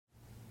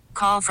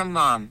Call from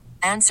mom.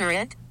 Answer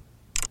it.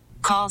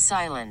 Call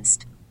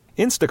silenced.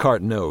 Instacart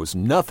knows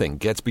nothing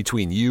gets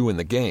between you and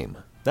the game.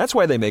 That's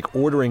why they make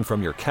ordering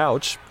from your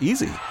couch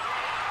easy.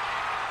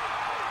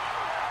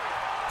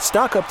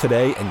 Stock up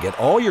today and get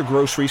all your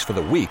groceries for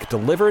the week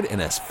delivered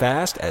in as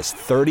fast as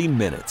 30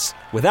 minutes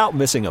without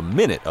missing a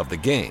minute of the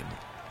game.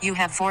 You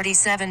have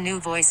 47 new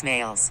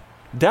voicemails.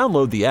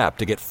 Download the app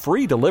to get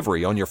free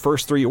delivery on your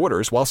first 3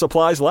 orders while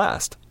supplies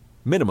last.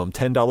 Minimum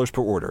 $10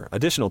 per order.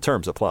 Additional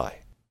terms apply.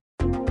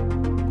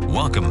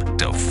 Welcome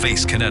to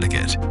Face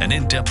Connecticut, an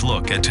in-depth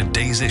look at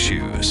today's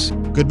issues.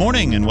 Good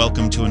morning and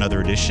welcome to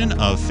another edition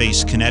of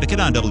Face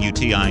Connecticut on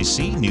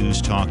WTIC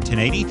News Talk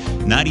 1080,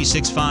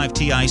 96.5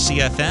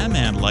 TIC FM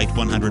and Light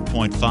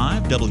 100.5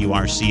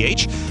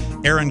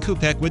 WRCH. Aaron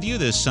Kupek with you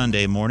this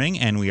Sunday morning,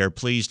 and we are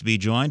pleased to be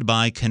joined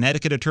by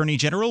Connecticut Attorney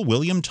General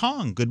William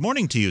Tong. Good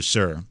morning to you,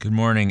 sir. Good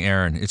morning,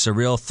 Aaron. It's a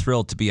real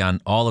thrill to be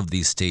on all of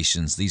these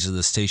stations. These are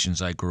the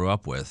stations I grew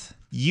up with.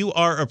 You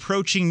are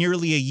approaching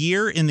nearly a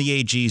year in the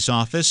AG's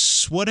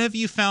office. What have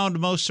you found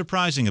most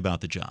surprising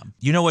about the job?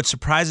 You know, what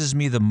surprises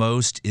me the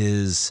most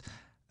is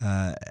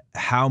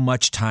how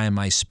much time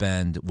I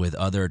spend with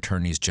other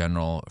attorneys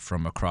general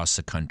from across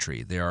the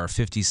country. There are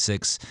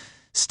 56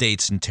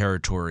 states and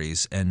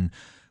territories, and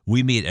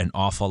we meet an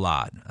awful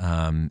lot.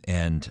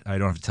 And I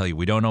don't have to tell you,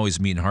 we don't always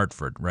meet in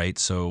Hartford, right?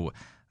 So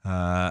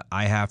I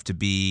have to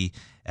be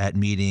at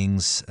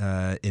meetings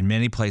in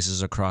many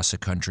places across the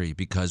country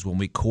because when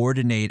we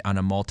coordinate on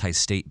a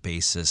multi-state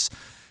basis,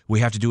 we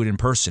have to do it in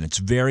person. It's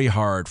very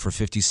hard for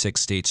 56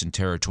 states and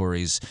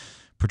territories,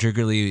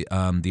 particularly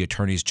the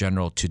attorneys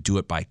general, to do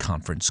it by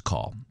conference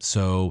call.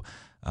 So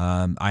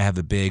I have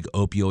a big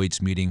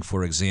opioids meeting,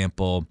 for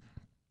example,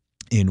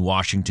 in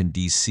Washington,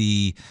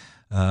 D.C.,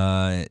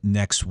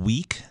 next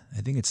week.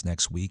 I think it's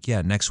next week.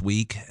 Yeah, next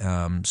week.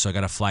 So I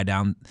got to fly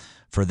down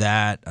for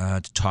that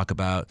to talk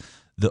about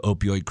the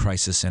opioid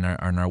crisis and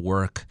our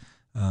work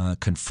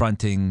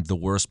confronting the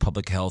worst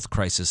public health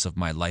crisis of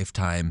my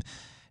lifetime.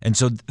 And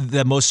so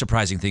the most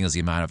surprising thing is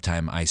the amount of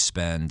time I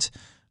spend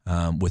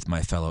with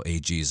my fellow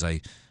AGs.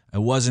 I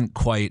wasn't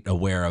quite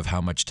aware of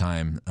how much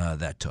time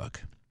that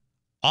took.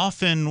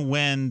 Often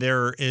when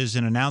there is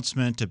an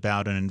announcement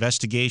about an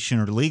investigation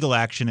or legal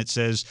action, it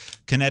says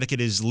Connecticut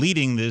is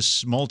leading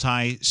this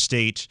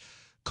multi-state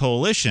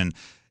coalition.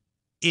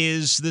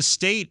 Is the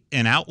state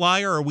an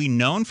outlier? Are we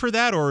known for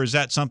that, or is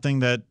that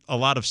something that a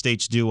lot of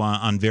states do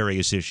on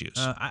various issues?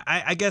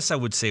 I guess I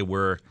would say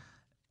we're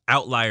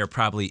outlier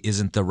probably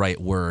isn't the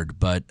right word,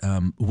 but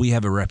we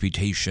have a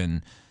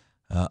reputation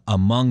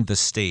among the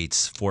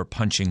states for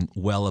punching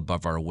well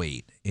above our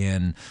weight.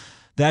 And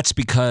that's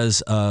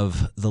because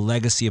of the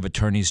legacy of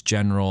attorneys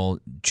general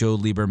Joe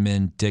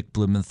Lieberman, Dick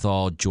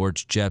Blumenthal,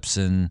 George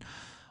Jepsen,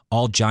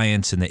 all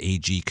giants in the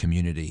AG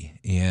community.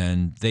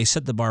 And they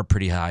set the bar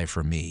pretty high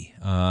for me.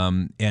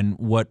 And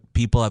what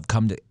people have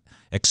come to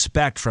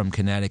expect from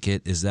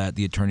Connecticut is that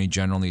the Attorney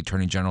General and the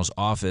Attorney General's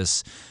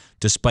office,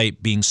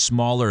 despite being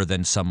smaller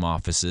than some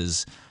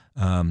offices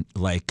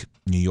like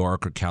New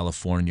York or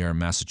California or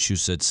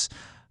Massachusetts,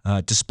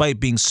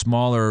 despite being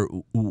smaller,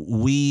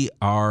 we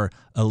are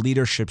a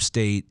leadership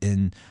state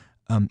in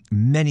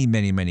many,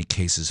 many, many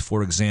cases.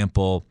 For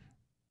example,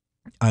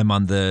 I'm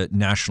on the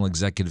National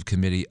Executive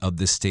Committee of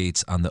the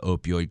states on the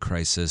opioid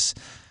crisis.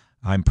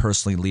 I'm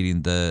personally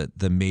leading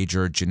the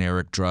major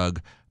generic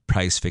drug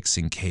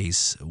price-fixing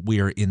case.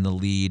 We are in the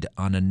lead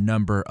on a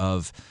number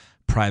of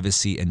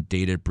privacy and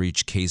data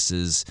breach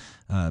cases,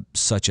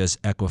 such as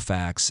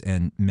Equifax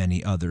and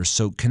many others.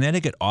 So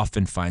Connecticut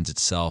often finds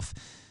itself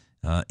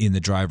in the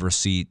driver's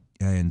seat,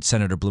 and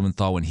Senator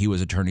Blumenthal, when he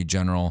was Attorney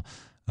General,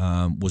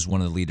 was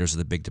one of the leaders of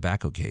the big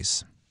tobacco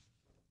case.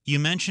 You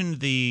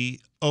mentioned the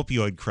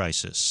opioid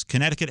crisis.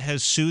 Connecticut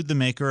has sued the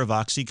maker of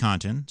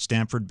OxyContin,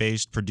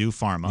 Stanford-based Purdue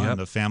Pharma, and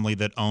the family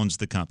that owns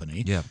the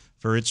company,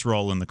 for its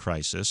role in the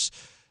crisis.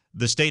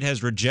 The state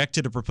has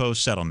rejected a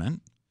proposed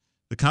settlement.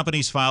 The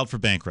company's filed for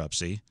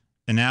bankruptcy,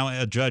 and now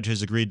a judge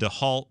has agreed to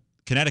halt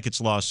Connecticut's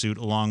lawsuit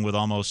along with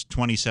almost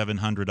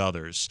 2,700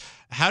 others.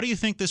 How do you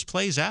think this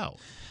plays out?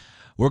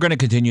 We're going to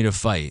continue to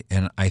fight,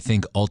 and I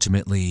think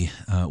ultimately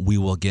we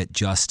will get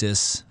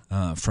justice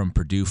from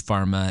Purdue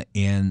Pharma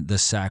and the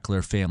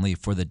Sackler family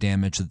for the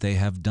damage that they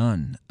have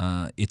done.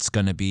 It's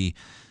going to be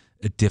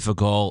a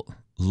difficult,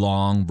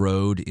 long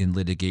road in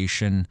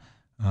litigation.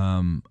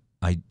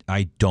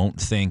 I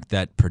don't think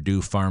that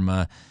Purdue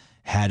Pharma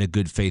had a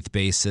good faith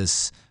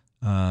basis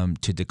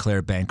to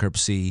declare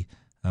bankruptcy,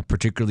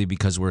 particularly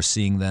because we're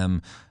seeing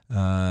them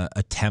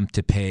attempt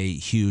to pay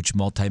huge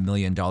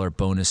multi-million-dollar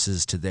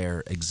bonuses to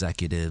their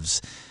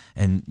executives.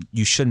 And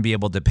you shouldn't be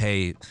able to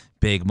pay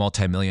big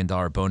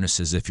multi-million-dollar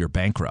bonuses if you're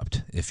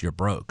bankrupt, if you're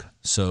broke.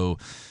 So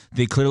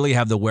they clearly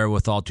have the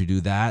wherewithal to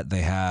do that.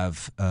 They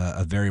have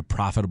a very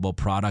profitable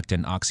product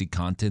in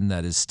OxyContin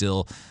that is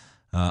still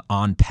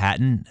on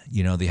patent.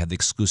 You know, they have the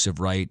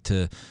exclusive right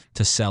to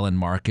sell and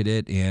market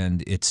it,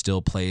 and it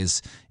still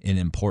plays an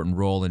important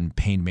role in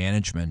pain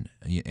management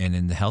and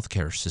in the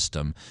healthcare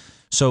system.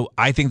 So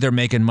I think they're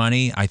making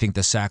money. I think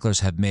the Sacklers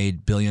have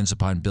made billions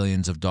upon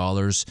billions of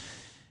dollars.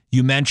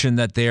 You mentioned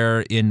that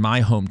they're in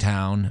my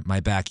hometown, my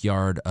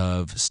backyard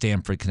of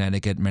Stamford,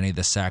 Connecticut. Many of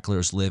the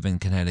Sacklers live in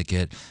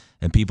Connecticut,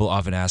 and people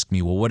often ask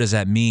me, well, what does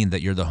that mean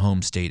that you're the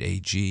home state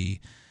AG?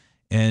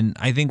 And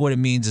I think what it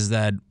means is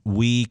that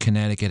we,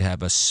 Connecticut,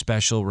 have a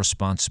special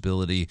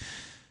responsibility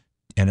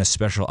and a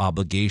special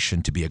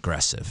obligation to be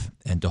aggressive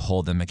and to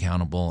hold them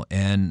accountable,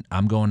 and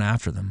I'm going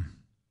after them.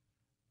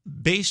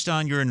 Based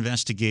on your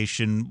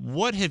investigation,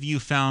 what have you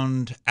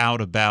found out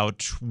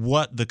about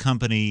what the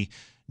company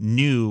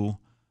knew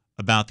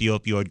about the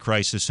opioid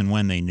crisis and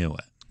when they knew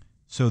it?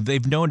 So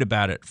they've known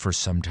about it for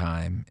some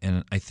time,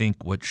 and I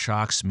think what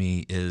shocks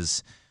me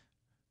is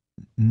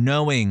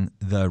knowing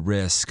the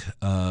risk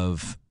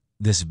of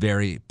this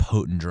very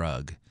potent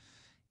drug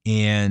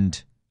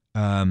and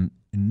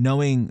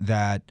knowing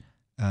that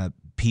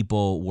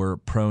people were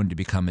prone to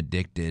become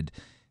addicted.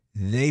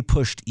 They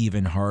pushed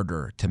even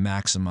harder to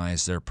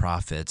maximize their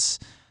profits,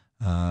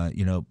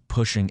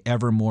 pushing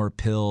ever more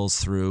pills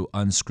through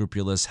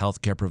unscrupulous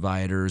healthcare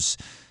providers.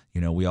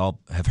 We all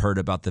have heard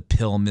about the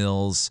pill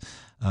mills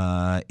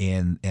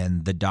and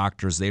the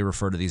doctors. They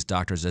refer to these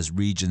doctors as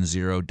Region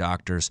Zero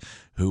doctors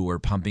who were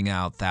pumping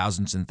out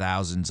thousands and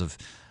thousands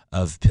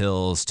of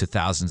pills to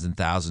thousands and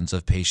thousands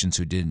of patients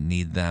who didn't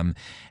need them.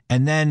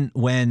 And then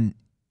when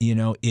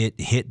it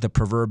hit the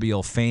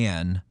proverbial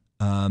fan,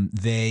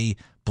 they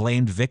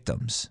blamed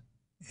victims,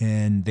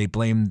 and they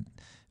blamed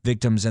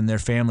victims and their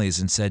families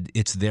and said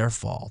it's their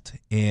fault,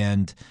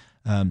 and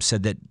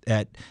said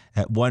that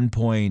at one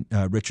point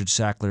Richard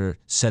Sackler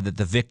said that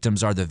the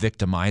victims are the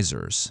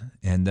victimizers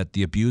and that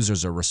the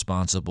abusers are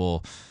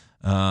responsible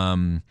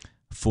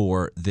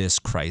for this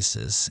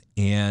crisis.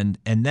 And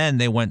then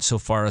they went so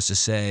far as to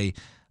say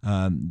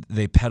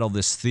they peddle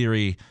this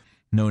theory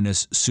known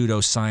as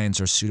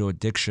pseudoscience or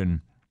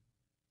pseudo-addiction.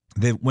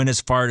 They went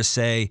as far to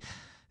say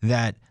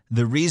that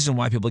the reason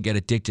why people get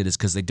addicted is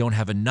because they don't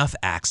have enough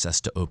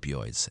access to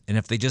opioids. And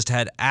if they just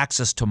had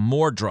access to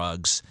more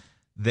drugs,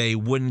 they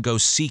wouldn't go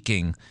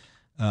seeking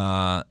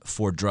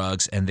for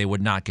drugs and they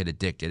would not get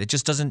addicted.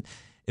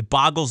 It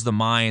boggles the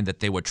mind that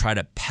they would try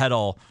to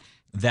peddle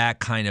that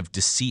kind of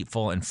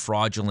deceitful and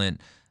fraudulent,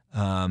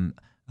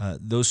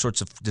 those sorts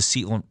of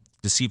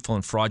deceitful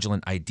and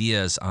fraudulent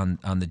ideas on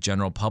the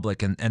general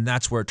public. And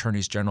that's where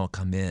attorneys general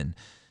come in.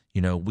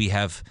 We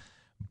have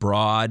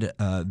broad,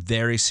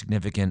 very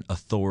significant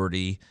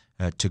authority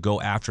to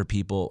go after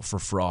people for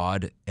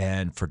fraud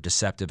and for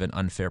deceptive and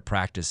unfair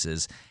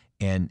practices.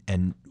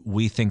 And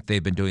we think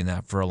they've been doing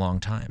that for a long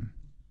time.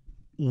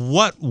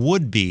 What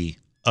would be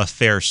a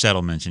fair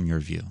settlement in your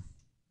view?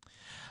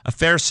 A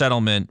fair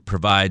settlement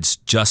provides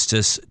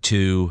justice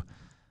to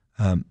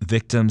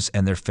victims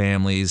and their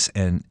families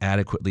and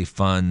adequately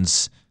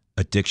funds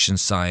addiction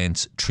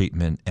science,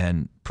 treatment,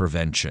 and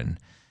prevention.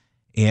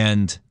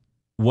 And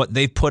what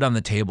they've put on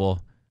the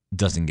table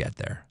doesn't get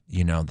there.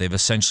 They've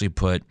essentially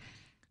put,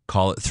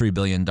 call it $3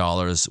 billion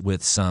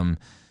with some,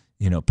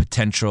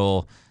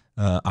 potential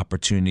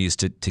opportunities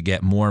to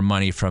get more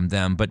money from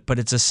them. But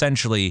it's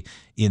essentially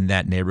in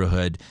that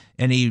neighborhood.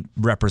 Any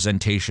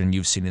representation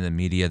you've seen in the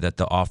media that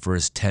the offer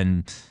is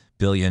 $10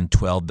 billion,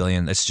 $12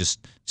 billion, it's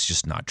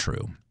just not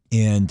true.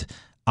 And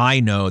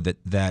I know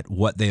that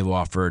what they've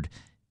offered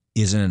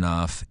isn't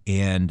enough.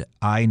 And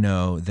I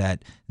know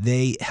that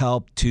they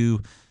helped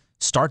to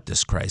start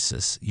this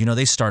crisis.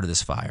 They started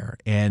this fire,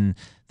 and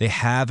they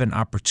have an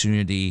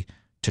opportunity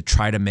to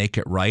try to make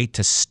it right,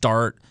 to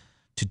start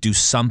to do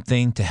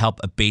something to help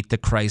abate the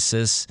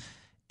crisis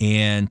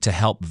and to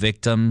help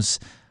victims.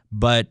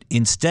 But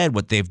instead,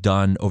 what they've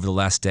done over the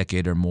last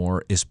decade or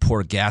more is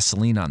pour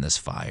gasoline on this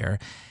fire.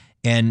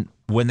 And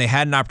when they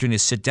had an opportunity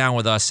to sit down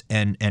with us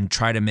and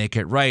try to make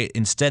it right,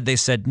 instead they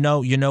said,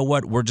 no, you know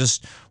what? We're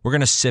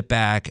going to sit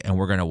back and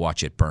we're going to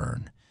watch it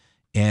burn.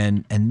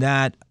 And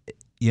that,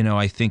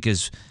 I think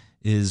is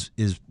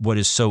what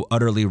is so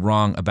utterly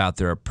wrong about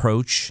their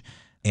approach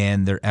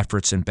and their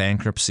efforts in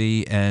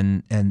bankruptcy,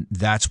 and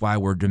that's why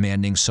we're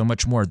demanding so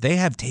much more. They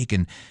have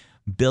taken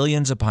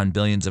billions upon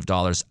billions of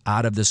dollars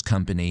out of this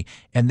company,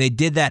 and they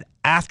did that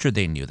after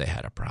they knew they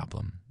had a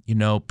problem.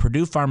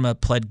 Purdue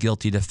Pharma pled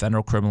guilty to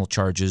federal criminal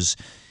charges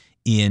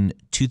in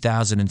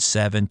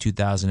 2007,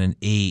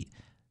 2008.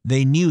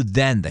 They knew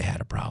then they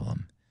had a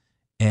problem,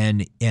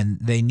 and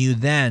they knew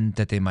then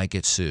that they might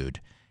get sued.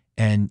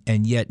 And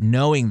yet,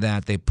 knowing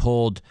that, they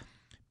pulled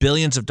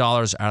billions of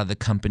dollars out of the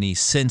company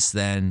since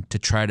then to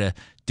try to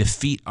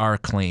defeat our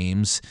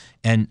claims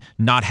and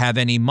not have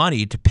any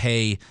money to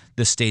pay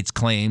the state's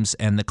claims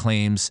and the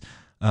claims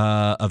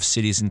of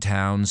cities and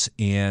towns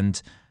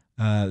and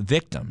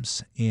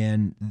victims.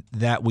 And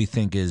that we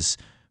think is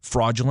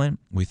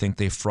fraudulent. We think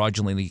they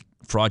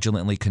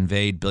fraudulently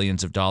conveyed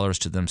billions of dollars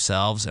to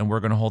themselves, and we're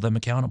going to hold them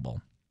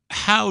accountable.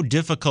 How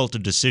difficult a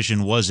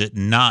decision was it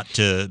not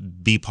to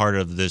be part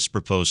of this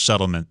proposed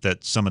settlement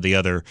that some of the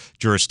other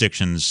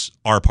jurisdictions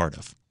are part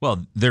of?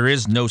 Well, there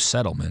is no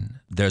settlement.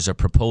 There's a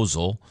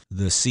proposal.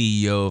 The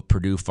CEO of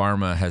Purdue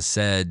Pharma has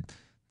said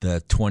the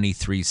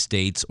 23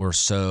 states or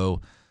so,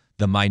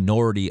 the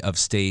minority of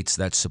states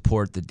that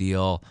support the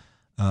deal,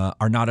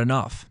 are not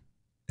enough.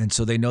 And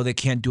so they know they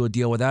can't do a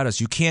deal without us.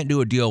 You can't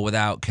do a deal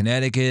without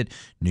Connecticut,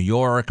 New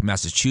York,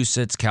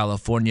 Massachusetts,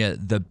 California,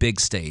 the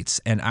big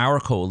states. And our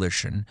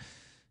coalition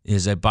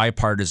is a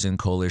bipartisan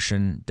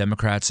coalition,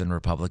 Democrats and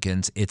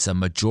Republicans. It's a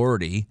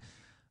majority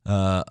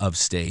of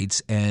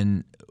states,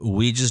 and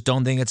we just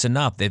don't think it's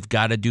enough. They've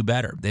got to do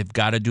better. They've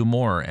got to do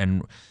more,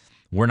 and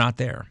we're not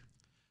there.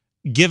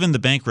 Given the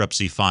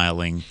bankruptcy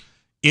filing,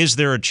 is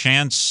there a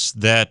chance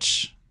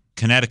that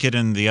Connecticut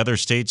and the other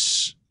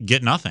states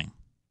get nothing?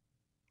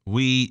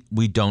 We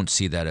don't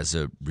see that as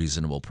a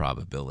reasonable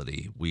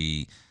probability.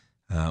 We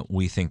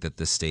think that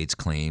the state's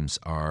claims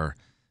are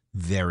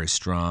very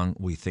strong.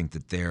 We think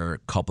that their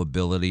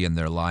culpability and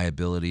their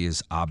liability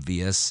is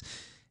obvious,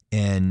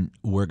 and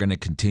we're going to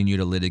continue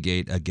to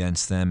litigate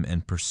against them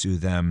and pursue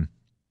them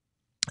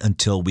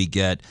until we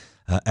get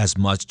as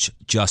much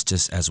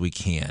justice as we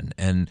can.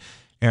 And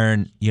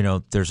Aaron,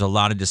 there's a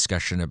lot of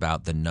discussion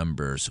about the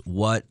numbers.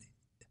 What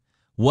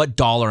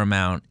dollar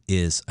amount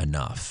is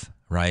enough,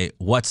 right?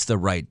 What's the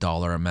right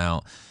dollar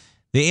amount?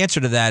 The answer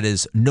to that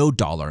is no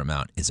dollar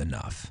amount is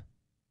enough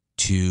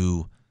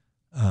to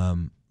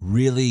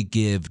really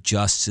give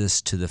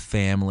justice to the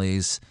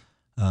families,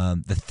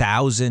 the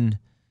 1,000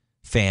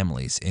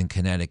 families in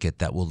Connecticut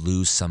that will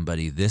lose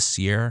somebody this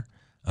year,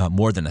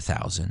 more than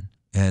 1,000,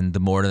 and the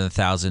more than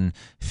 1,000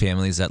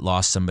 families that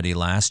lost somebody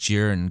last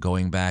year and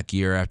going back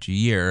year after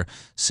year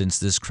since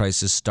this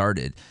crisis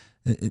started.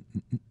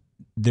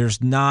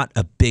 There's not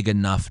a big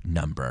enough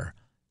number.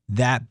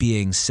 That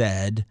being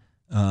said,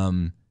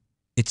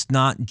 it's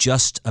not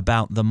just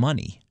about the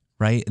money,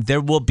 right?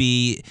 There will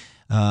be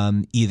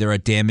either a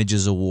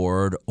damages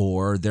award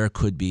or there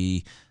could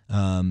be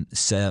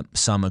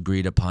some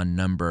agreed upon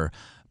number.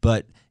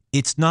 But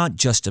it's not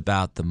just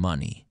about the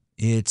money.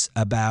 It's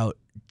about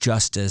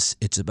justice.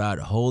 It's about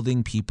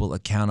holding people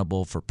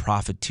accountable for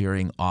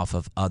profiteering off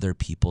of other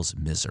people's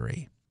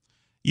misery.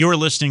 You're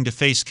listening to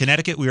Face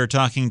Connecticut. We are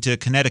talking to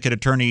Connecticut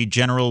Attorney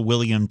General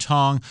William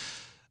Tong.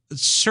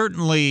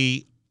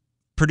 Certainly,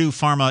 Purdue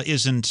Pharma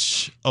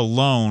isn't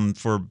alone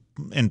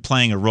in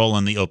playing a role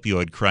in the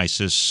opioid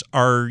crisis.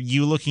 Are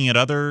you looking at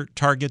other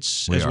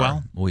targets as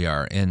well? We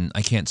are, and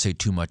I can't say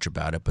too much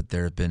about it, but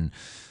there have been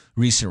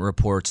recent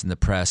reports in the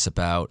press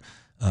about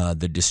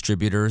the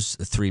distributors,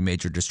 the three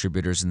major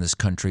distributors in this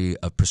country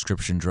of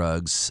prescription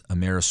drugs,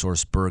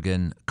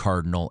 AmerisourceBergen,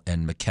 Cardinal,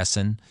 and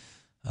McKesson.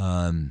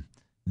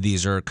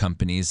 These are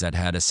companies that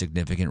had a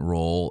significant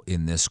role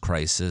in this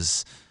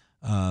crisis.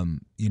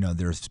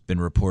 There's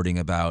been reporting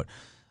about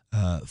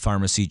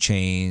pharmacy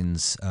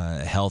chains,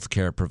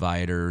 healthcare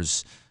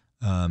providers,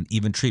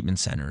 even treatment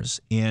centers.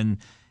 And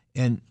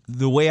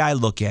the way I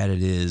look at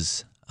it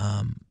is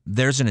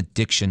there's an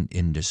addiction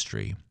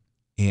industry.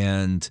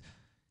 And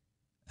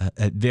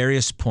at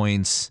various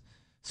points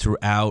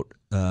throughout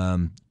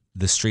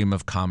the stream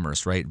of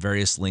commerce, right,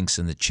 various links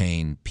in the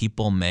chain,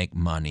 people make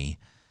money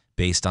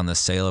based on the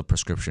sale of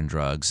prescription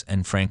drugs.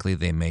 And frankly,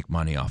 they make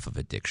money off of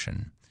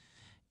addiction.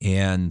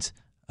 And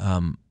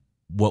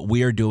what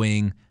we are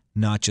doing,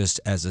 not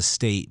just as a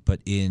state, but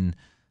in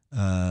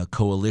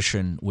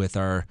coalition with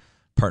our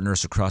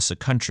partners across the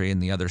country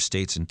and the other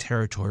states and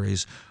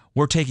territories,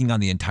 we're taking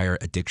on the entire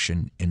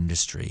addiction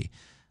industry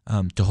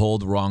to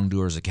hold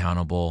wrongdoers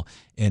accountable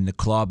and to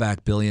claw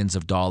back billions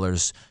of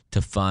dollars to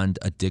fund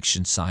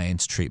addiction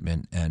science,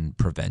 treatment, and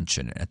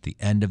prevention. At the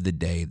end of the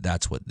day,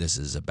 that's what this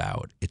is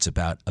about. It's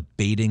about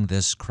abating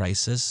this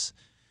crisis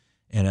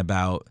and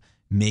about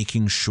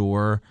making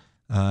sure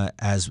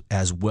as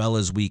well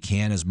as we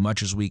can, as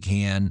much as we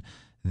can,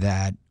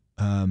 that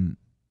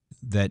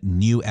that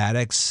new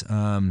addicts,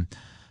 don't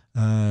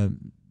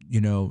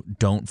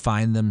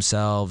find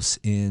themselves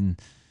in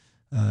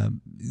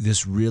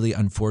this really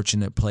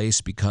unfortunate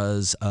place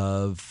because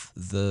of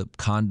the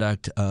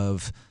conduct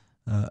of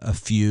a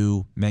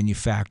few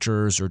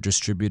manufacturers or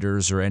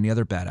distributors or any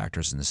other bad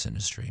actors in this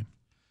industry.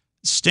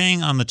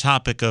 Staying on the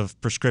topic of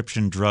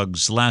prescription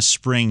drugs, last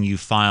spring you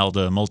filed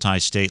a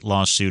multi-state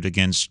lawsuit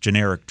against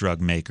generic drug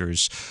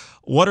makers.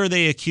 What are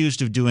they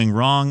accused of doing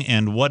wrong,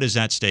 and what is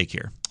at stake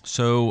here?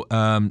 So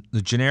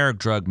the generic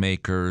drug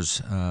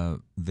makers,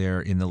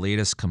 they're in the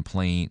latest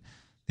complaint.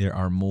 There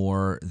are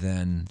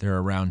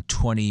around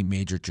 20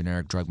 major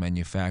generic drug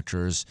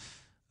manufacturers.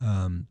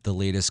 The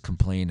latest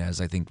complaint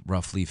has, I think,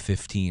 roughly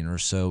 15 or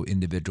so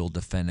individual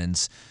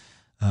defendants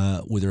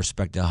with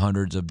respect to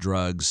hundreds of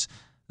drugs.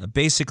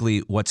 Basically,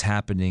 what's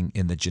happening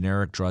in the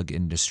generic drug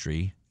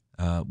industry,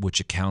 which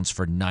accounts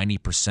for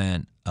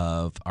 90%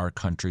 of our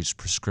country's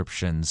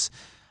prescriptions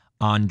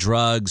on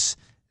drugs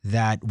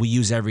that we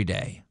use every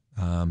day.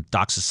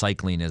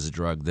 Doxycycline is a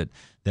drug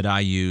that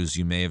I use.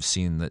 You may have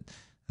seen that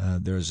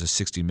there's a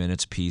 60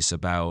 Minutes piece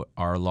about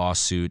our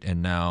lawsuit,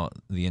 and now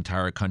the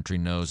entire country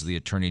knows the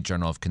Attorney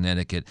General of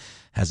Connecticut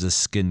has a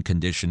skin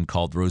condition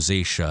called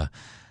rosacea,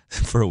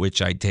 for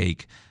which I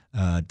take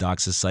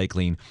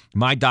doxycycline.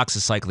 My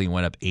doxycycline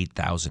went up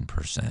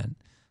 8,000%.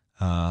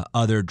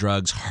 Other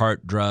drugs,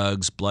 heart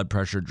drugs, blood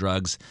pressure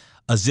drugs,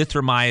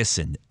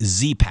 azithromycin,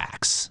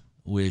 Z-Paks,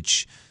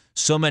 which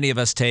so many of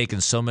us take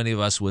and so many of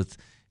us with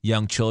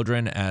young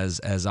children, as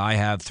I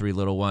have 3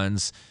 little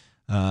ones,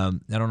 I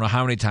don't know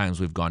how many times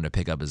we've gone to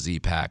pick up a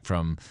Z-Pack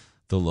from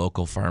the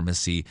local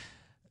pharmacy.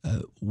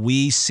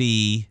 We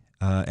see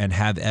and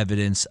have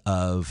evidence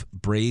of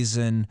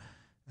brazen,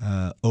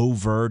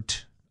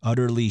 overt,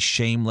 utterly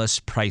shameless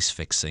price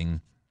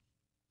fixing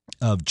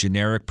of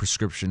generic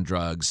prescription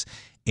drugs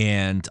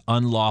and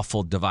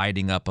unlawful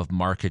dividing up of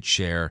market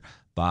share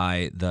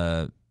by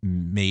the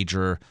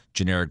major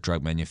generic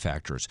drug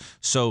manufacturers.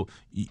 So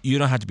you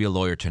don't have to be a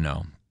lawyer to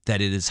know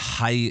that it is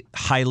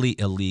highly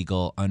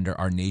illegal under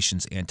our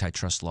nation's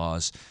antitrust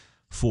laws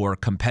for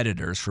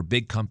competitors, for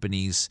big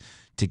companies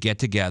to get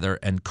together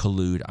and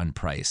collude on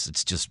price.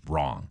 It's just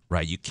wrong,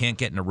 right? You can't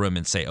get in a room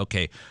and say,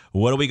 okay,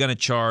 what are we going to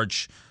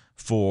charge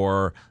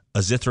for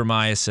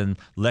azithromycin?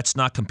 Let's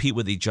not compete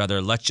with each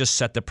other. Let's just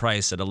set the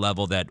price at a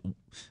level that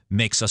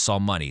makes us all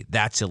money.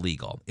 That's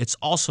illegal. It's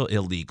also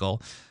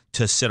illegal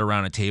to sit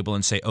around a table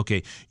and say,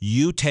 okay,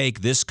 you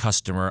take this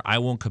customer, I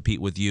won't compete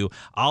with you.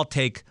 I'll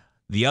take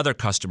the other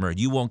customer,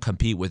 you won't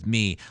compete with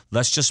me.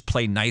 Let's just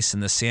play nice in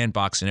the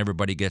sandbox and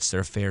everybody gets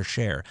their fair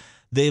share.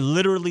 They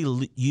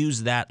literally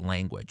use that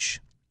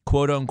language,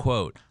 quote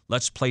unquote.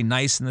 Let's play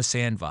nice in the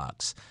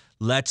sandbox.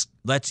 Let's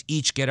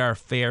each get our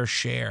fair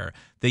share.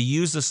 They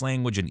use this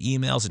language in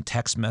emails and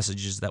text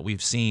messages that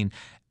we've seen.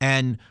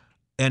 And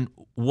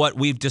what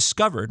we've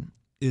discovered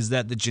is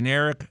that the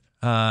generic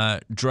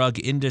drug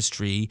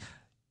industry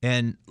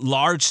and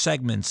large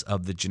segments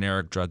of the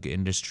generic drug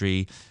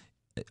industry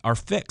are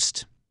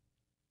fixed.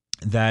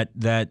 That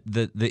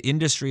the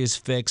industry is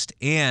fixed,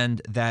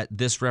 and that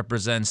this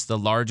represents the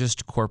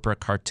largest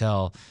corporate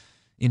cartel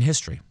in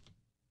history.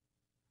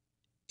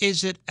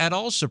 Is it at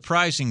all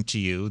surprising to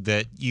you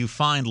that you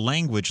find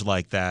language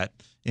like that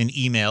in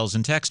emails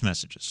and text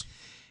messages?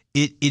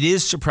 It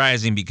is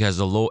surprising because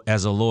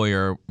as a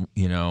lawyer,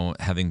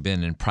 having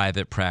been in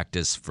private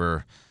practice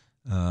for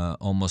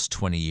almost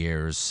 20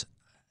 years,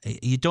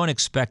 you don't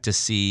expect to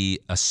see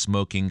a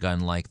smoking gun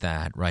like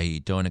that, right?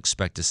 You don't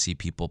expect to see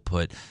people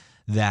put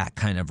that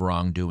kind of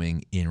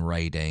wrongdoing in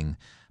writing.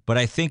 But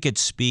I think it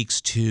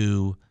speaks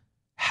to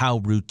how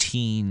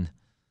routine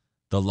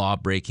the law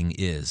breaking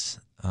is.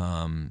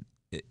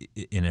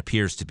 It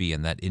appears to be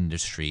in that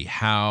industry,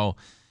 how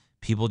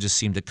people just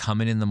seem to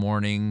come in the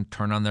morning,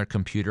 turn on their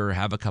computer,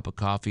 have a cup of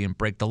coffee, and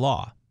break the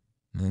law,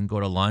 and then go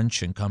to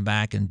lunch and come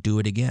back and do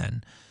it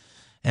again.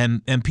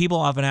 And people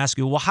often ask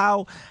me,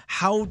 well,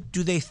 how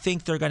do they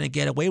think they're going to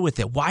get away with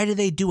it? Why do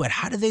they do it?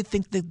 How do they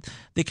think that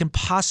they can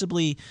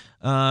possibly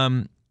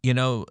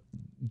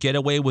get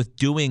away with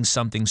doing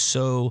something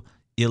so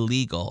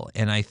illegal?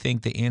 And I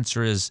think the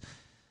answer is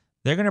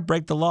they're going to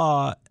break the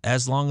law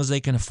as long as they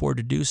can afford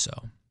to do so.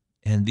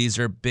 And these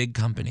are big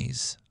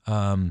companies.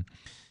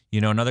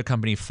 Another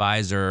company,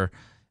 Pfizer,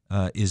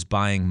 is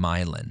buying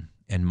Mylan.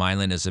 And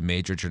Mylan is a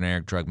major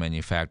generic drug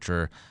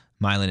manufacturer.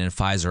 Mylan and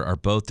Pfizer are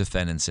both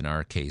defendants in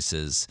our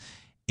cases.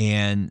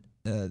 And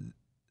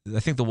I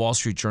think the Wall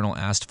Street Journal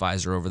asked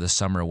Pfizer over the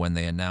summer when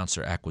they announced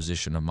their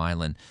acquisition of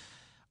Mylan,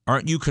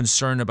 aren't you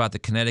concerned about the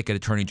Connecticut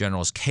Attorney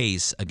General's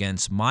case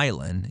against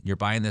Mylan? You're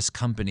buying this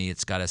company.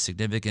 It's got a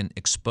significant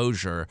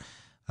exposure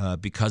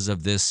because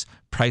of this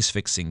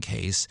price-fixing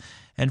case.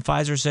 And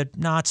Pfizer said,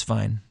 no, it's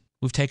fine.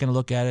 We've taken a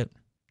look at it.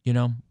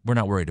 We're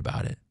not worried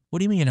about it. What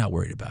do you mean you're not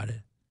worried about it?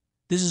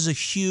 This is a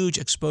huge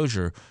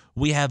exposure.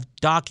 We have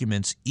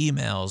documents,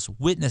 emails,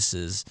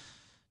 witnesses,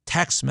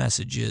 text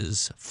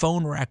messages,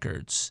 phone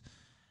records,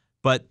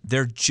 but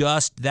they're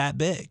just that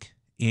big.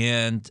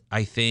 And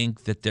I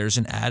think that there's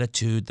an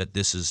attitude that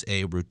this is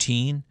A,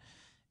 routine,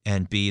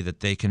 and B,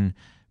 that they can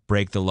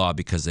break the law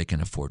because they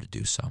can afford to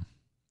do so,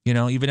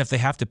 even if they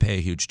have to pay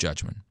a huge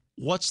judgment.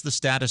 What's the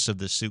status of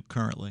this suit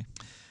currently?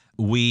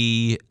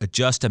 We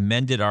just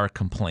amended our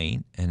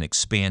complaint and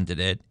expanded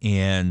it,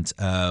 and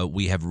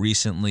we have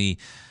recently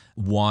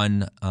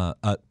won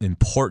an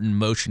important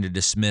motion to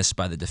dismiss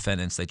by the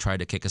defendants. They tried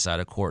to kick us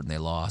out of court, and they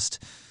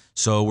lost.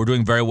 So we're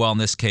doing very well in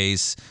this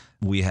case.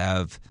 We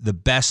have the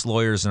best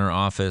lawyers in our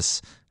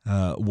office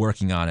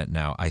working on it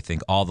now. I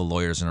think all the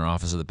lawyers in our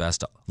office are the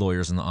best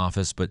lawyers in the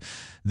office, but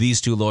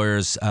these 2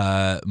 lawyers,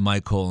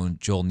 Michael and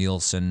Joel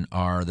Nielsen,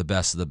 are the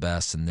best of the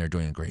best, and they're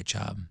doing a great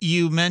job.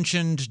 You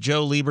mentioned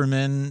Joe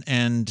Lieberman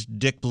and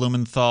Dick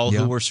Blumenthal,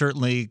 who were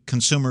certainly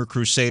consumer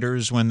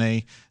crusaders when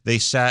they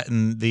sat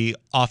in the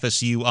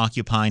office you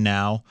occupy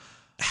now.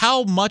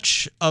 How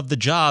much of the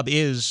job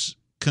is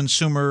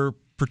consumer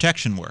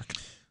protection work?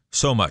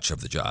 So much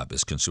of the job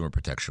is consumer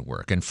protection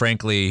work. And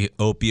frankly,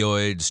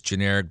 opioids,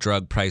 generic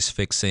drug price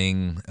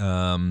fixing,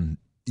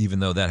 even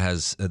though that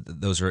has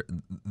those are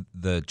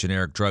the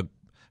generic drug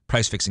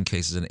price fixing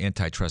cases and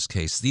antitrust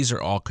case, these are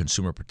all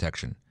consumer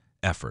protection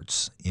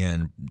efforts.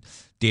 And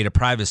data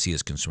privacy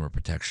is consumer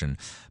protection.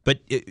 But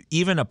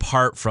even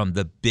apart from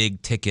the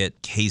big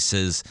ticket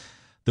cases,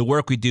 the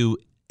work we do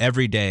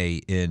every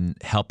day in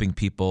helping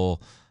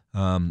people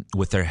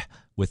with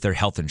their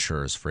health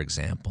insurers, for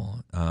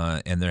example,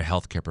 and their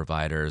healthcare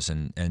providers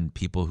and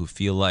people who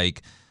feel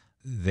like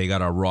they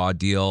got a raw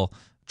deal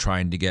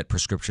trying to get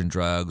prescription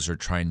drugs or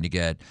trying to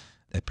get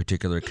a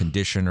particular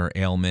condition or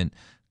ailment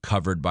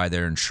covered by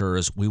their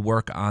insurers. We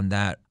work on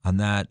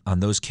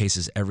those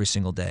cases every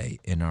single day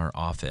in our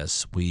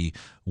office. We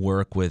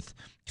work with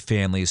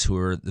families who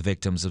are the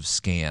victims of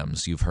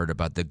scams. You've heard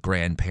about the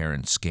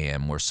grandparent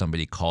scam, where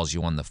somebody calls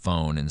you on the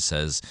phone and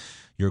says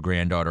your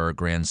granddaughter or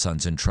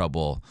grandson's in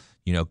trouble.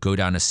 Go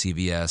down to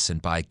CVS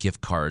and buy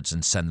gift cards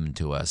and send them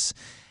to us.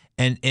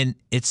 And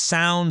it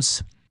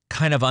sounds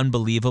kind of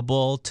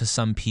unbelievable to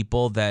some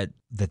people that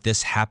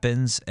this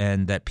happens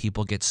and that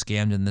people get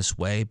scammed in this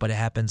way, but it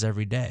happens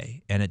every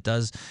day. And it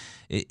does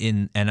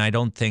and I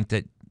don't think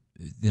that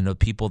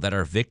people that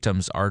are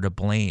victims are to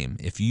blame.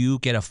 If you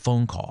get a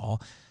phone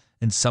call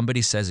and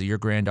somebody says that your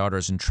granddaughter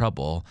is in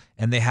trouble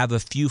and they have a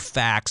few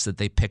facts that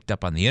they picked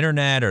up on the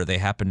internet, or they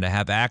happen to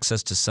have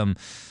access to some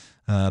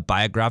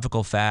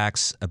biographical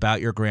facts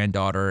about your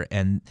granddaughter,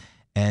 and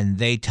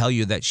they tell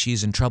you that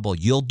she's in trouble,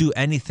 you'll do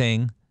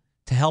anything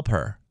to help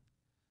her.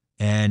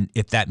 And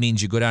if that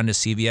means you go down to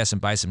CVS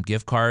and buy some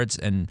gift cards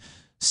and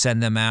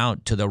send them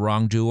out to the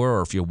wrongdoer,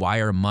 or if you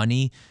wire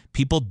money,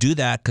 people do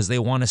that because they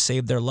want to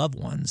save their loved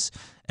ones.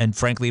 And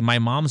frankly, my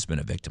mom's been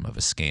a victim of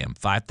a scam,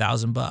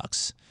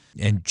 $5,000.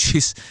 And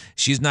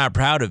she's not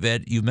proud of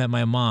it. You've met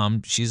my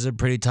mom. She's a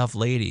pretty tough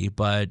lady,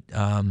 but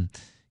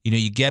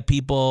you get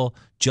people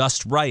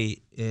just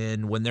right,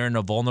 and when they're in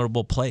a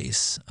vulnerable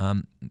place,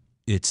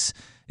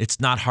 it's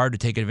not hard to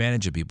take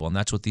advantage of people, and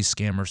that's what these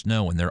scammers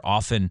know. And they're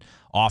often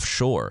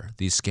offshore,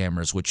 these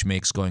scammers, which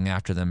makes going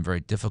after them very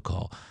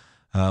difficult.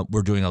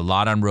 We're doing a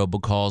lot on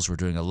robocalls. We're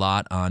doing a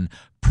lot on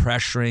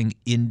pressuring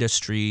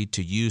industry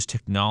to use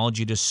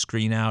technology to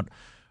screen out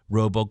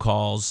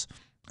robocalls.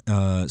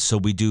 So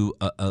we do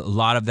a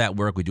lot of that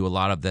work. We do a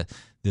lot of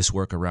this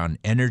work around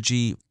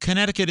energy.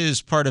 Connecticut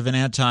is part of an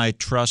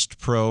antitrust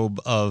probe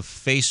of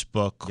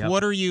Facebook. Yep.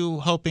 What are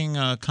you hoping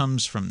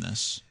comes from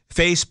this?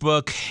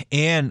 Facebook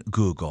and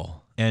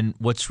Google. And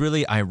what's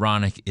really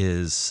ironic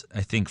is,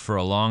 I think for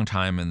a long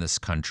time in this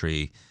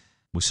country,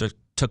 we sort of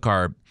took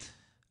our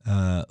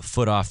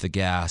foot off the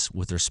gas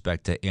with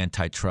respect to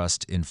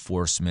antitrust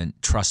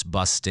enforcement, trust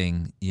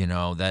busting,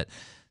 that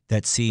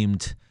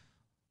seemed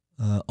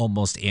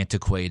almost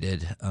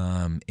antiquated.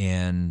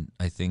 And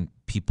I think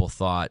people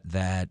thought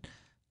that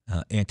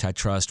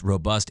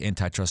robust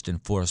antitrust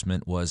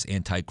enforcement was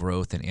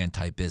anti-growth and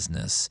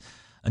anti-business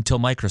until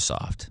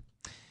Microsoft.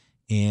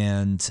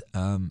 And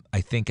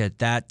I think at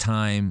that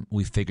time,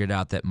 we figured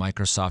out that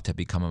Microsoft had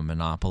become a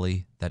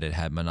monopoly, that it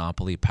had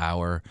monopoly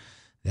power,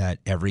 that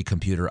every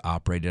computer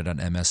operated on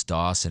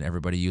MS-DOS and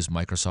everybody used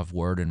Microsoft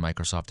Word and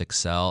Microsoft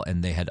Excel,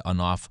 and they had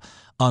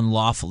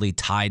unlawfully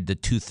tied the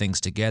two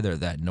things together,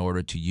 that in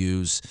order to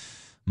use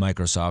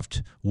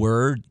Microsoft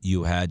Word,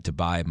 you had to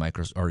buy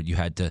you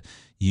had to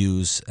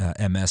use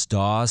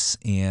MS-DOS,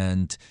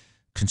 and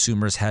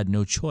consumers had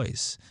no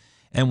choice.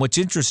 And what's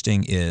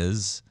interesting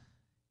is,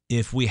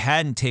 if we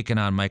hadn't taken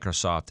on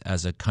Microsoft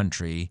as a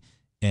country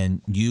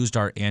and used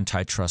our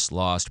antitrust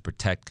laws to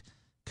protect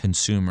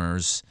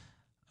consumers,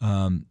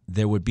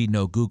 there would be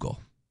no Google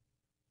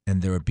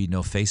and there would be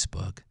no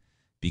Facebook,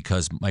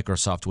 because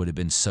Microsoft would have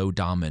been so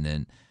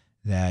dominant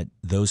that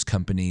those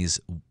companies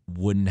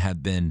wouldn't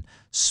have been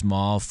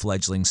small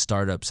fledgling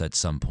startups at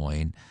some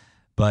point.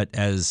 But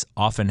as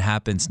often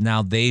happens,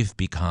 now they've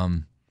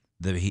become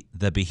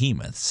the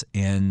behemoths.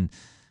 And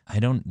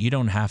you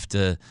don't have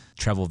to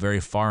travel very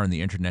far on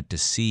the internet to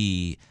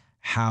see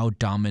how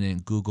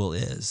dominant Google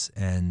is.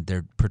 And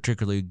they're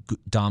particularly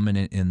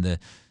dominant in the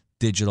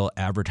digital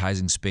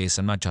advertising space.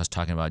 I'm not just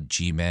talking about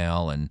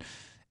Gmail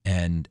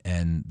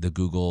and the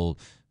Google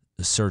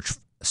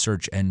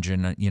search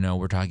engine.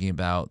 We're talking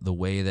about the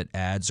way that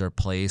ads are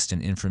placed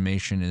and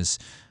information is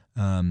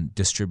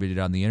distributed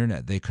on the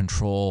internet. They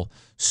control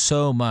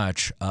so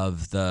much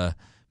of the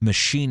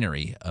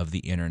machinery of the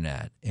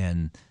internet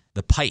and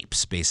the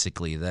pipes,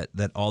 basically,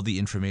 that all the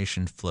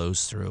information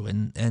flows through.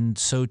 And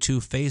so too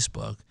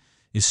Facebook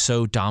is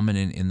so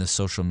dominant in the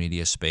social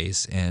media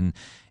space and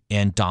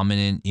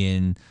dominant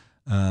in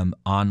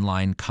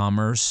online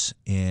commerce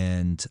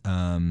and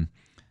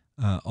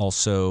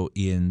also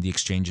in the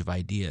exchange of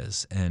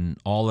ideas. And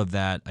all of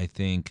that, I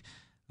think,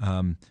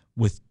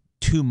 with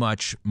too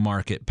much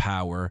market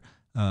power,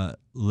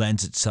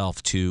 lends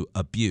itself to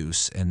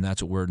abuse. And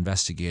that's what we're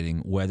investigating,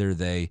 whether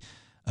they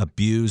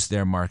abuse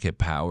their market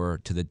power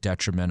to the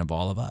detriment of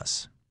all of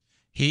us.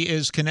 He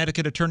is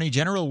Connecticut Attorney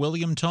General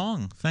William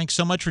Tong. Thanks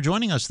so much for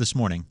joining us this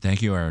morning.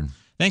 Thank you, Aaron.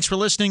 Thanks for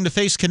listening to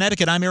Face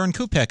Connecticut. I'm Aaron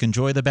Kupek.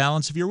 Enjoy the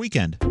balance of your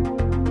weekend.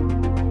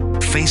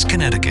 Face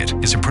Connecticut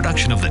is a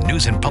production of the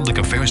News and Public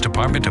Affairs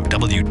Department of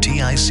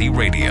WTIC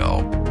Radio.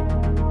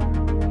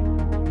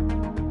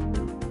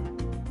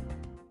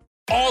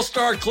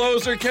 All-star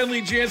closer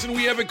Kenley Jansen,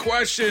 we have a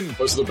question.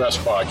 What's the best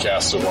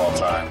podcast of all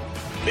time?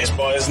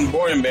 Baseball isn't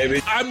boring,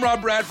 baby. I'm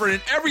Rob Bradford,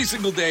 and every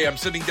single day I'm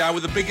sitting down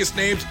with the biggest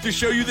names to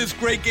show you this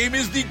great game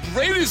is the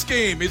greatest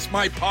game. It's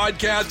my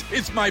podcast.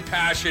 It's my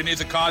passion. It's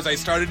a cause I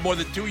started more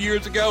than 2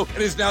 years ago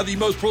and is now the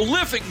most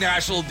prolific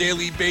national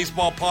daily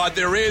baseball pod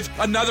there is.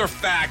 Another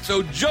fact.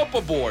 So jump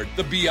aboard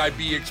the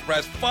BIB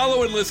Express.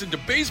 Follow and listen to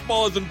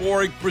Baseball Isn't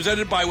Boring,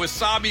 presented by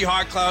Wasabi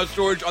Hot Cloud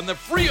Storage on the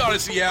free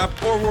Odyssey app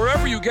or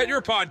wherever you get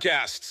your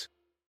podcasts.